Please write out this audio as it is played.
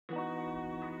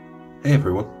Hey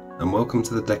everyone, and welcome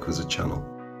to the Deck Wizard channel.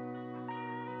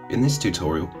 In this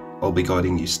tutorial, I'll be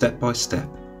guiding you step by step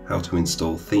how to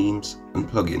install themes and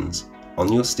plugins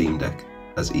on your Steam Deck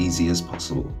as easy as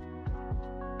possible.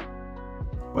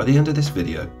 By the end of this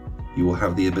video, you will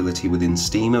have the ability within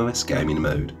SteamOS gaming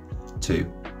mode to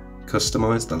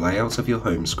customize the layout of your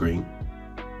home screen,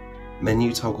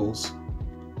 menu toggles,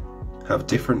 have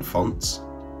different fonts,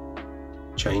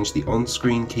 change the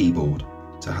on-screen keyboard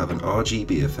to have an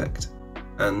RGB effect,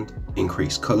 and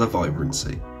increase colour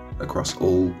vibrancy across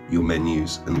all your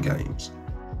menus and games.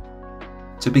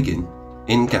 To begin,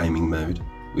 in gaming mode,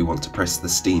 we want to press the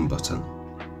Steam button.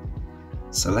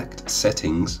 Select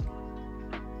Settings,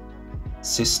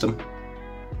 System,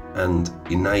 and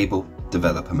Enable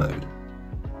Developer Mode.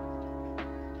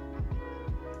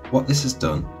 What this has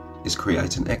done is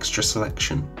create an extra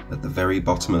selection at the very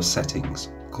bottom of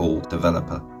Settings called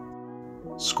Developer.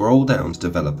 Scroll down to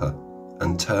Developer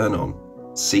and turn on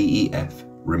CEF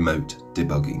Remote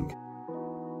Debugging.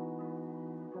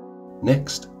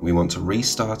 Next, we want to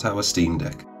restart our Steam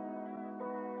Deck.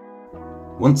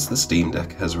 Once the Steam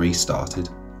Deck has restarted,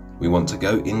 we want to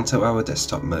go into our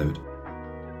desktop mode.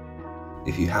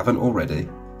 If you haven't already,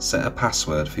 set a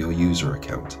password for your user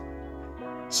account.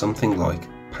 Something like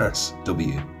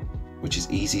passw, which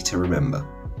is easy to remember,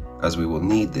 as we will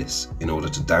need this in order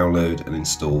to download and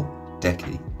install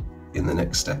Decky in the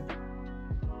next step.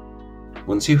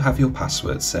 Once you have your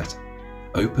password set,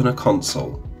 open a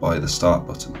console via the Start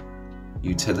button,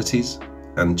 Utilities,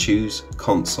 and choose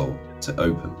Console to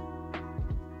open.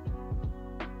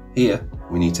 Here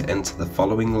we need to enter the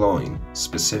following line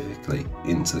specifically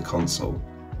into the console.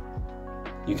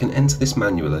 You can enter this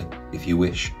manually if you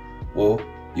wish, or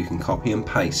you can copy and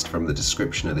paste from the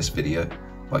description of this video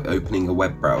by opening a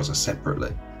web browser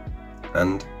separately,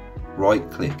 and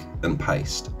right-click and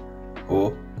paste,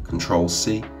 or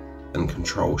Ctrl-C and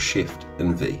Ctrl-Shift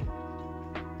and V.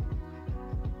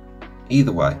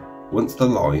 Either way, once the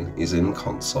line is in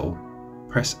console,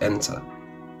 press Enter,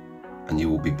 and you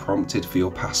will be prompted for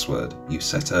your password you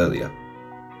set earlier.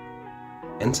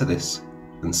 Enter this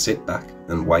and sit back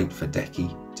and wait for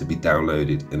Decky to be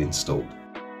downloaded and installed.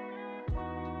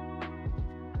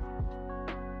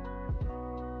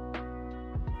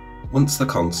 Once the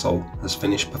console has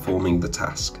finished performing the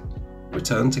task,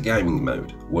 return to gaming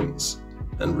mode once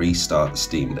and restart the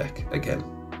Steam Deck again.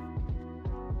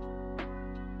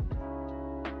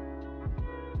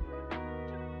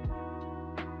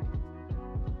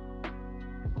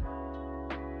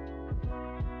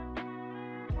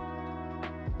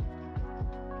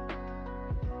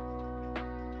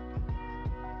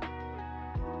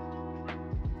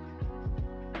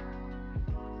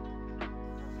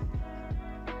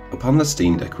 Upon the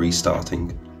Steam Deck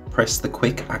restarting, press the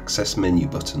Quick Access menu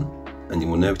button and you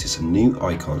will notice a new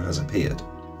icon has appeared.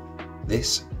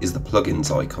 This is the Plugins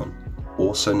icon,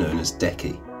 also known as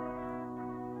Decky.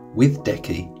 With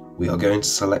Decky, we are going to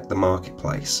select the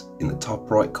Marketplace in the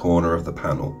top right corner of the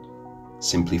panel,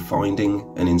 simply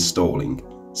finding and installing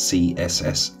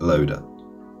CSS Loader.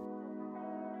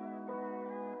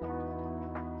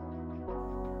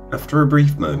 After a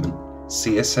brief moment,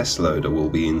 CSS Loader will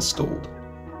be installed.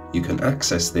 You can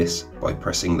access this by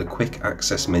pressing the Quick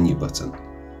Access menu button,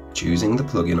 choosing the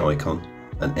plugin icon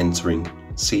and entering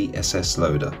CSS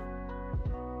Loader.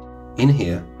 In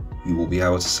here, you will be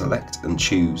able to select and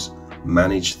choose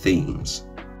Manage Themes.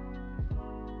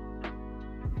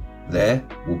 There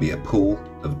will be a pool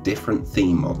of different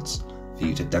theme mods for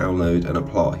you to download and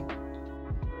apply.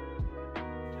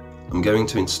 I'm going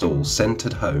to install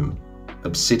Centered Home,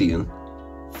 Obsidian,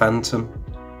 Phantom,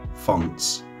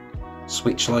 Fonts,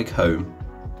 Switch Like Home,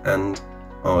 and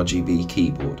RGB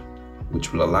Keyboard,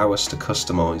 which will allow us to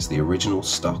customize the original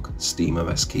stock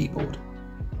SteamOS keyboard.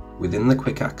 Within the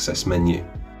Quick Access menu,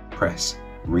 press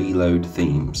Reload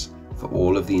Themes for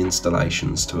all of the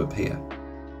installations to appear.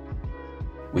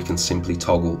 We can simply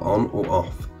toggle on or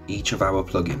off each of our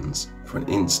plugins for an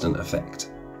instant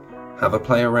effect. Have a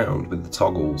play around with the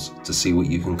toggles to see what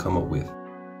you can come up with.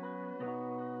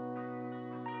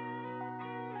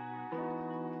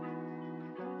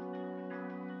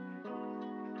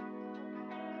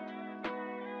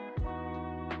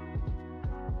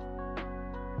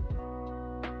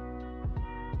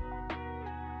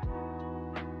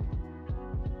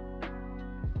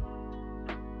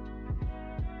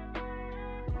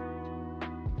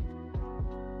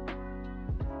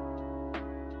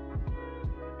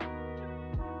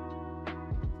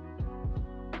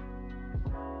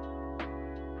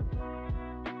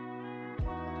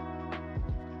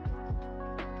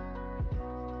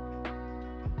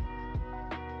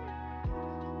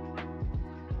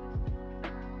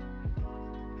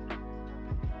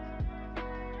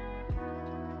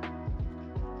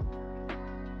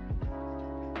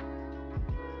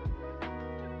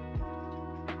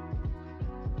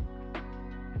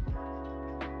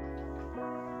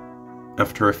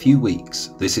 After a few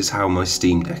weeks, this is how my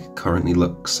Steam Deck currently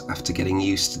looks after getting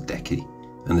used to Decky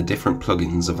and the different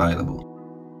plugins available.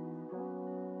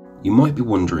 You might be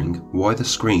wondering why the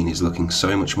screen is looking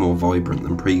so much more vibrant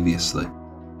than previously.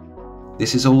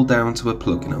 This is all down to a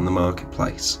plugin on the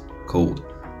marketplace called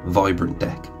Vibrant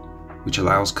Deck, which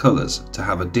allows colours to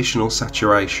have additional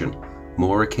saturation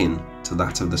more akin to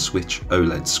that of the Switch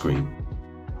OLED screen.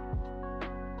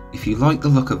 If you like the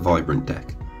look of Vibrant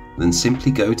Deck, then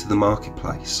simply go to the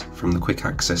marketplace from the quick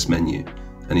access menu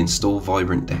and install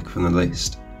Vibrant Deck from the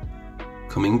list.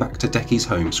 Coming back to Decky's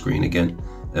home screen again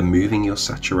and moving your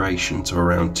saturation to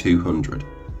around 200.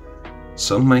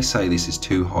 Some may say this is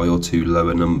too high or too low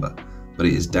a number, but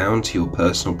it is down to your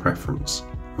personal preference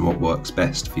and what works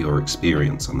best for your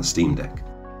experience on the Steam Deck.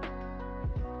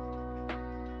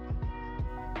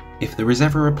 If there is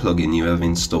ever a plugin you have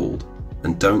installed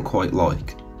and don't quite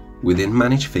like, within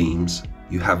Manage Themes,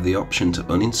 you have the option to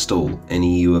uninstall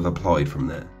any you have applied from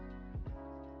there.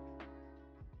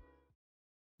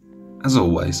 As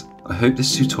always, I hope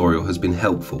this tutorial has been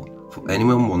helpful for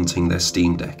anyone wanting their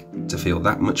Steam Deck to feel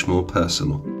that much more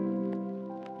personal.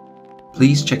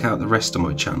 Please check out the rest of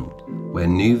my channel, where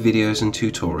new videos and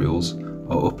tutorials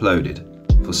are uploaded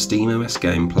for SteamOS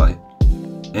gameplay,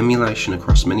 emulation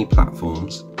across many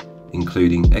platforms,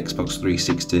 including Xbox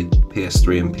 360,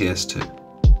 PS3 and PS2.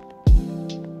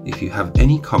 If you have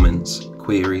any comments,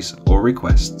 queries or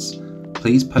requests,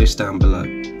 please post down below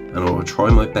and I will try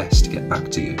my best to get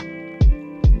back to you.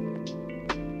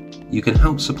 You can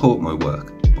help support my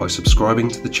work by subscribing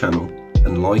to the channel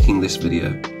and liking this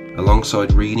video,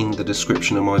 alongside reading the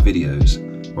description of my videos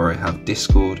where I have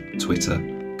Discord, Twitter,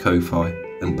 Ko-Fi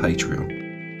and Patreon.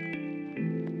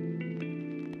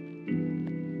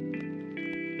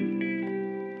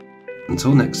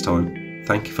 Until next time,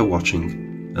 thank you for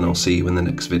watching and I'll see you in the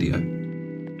next video.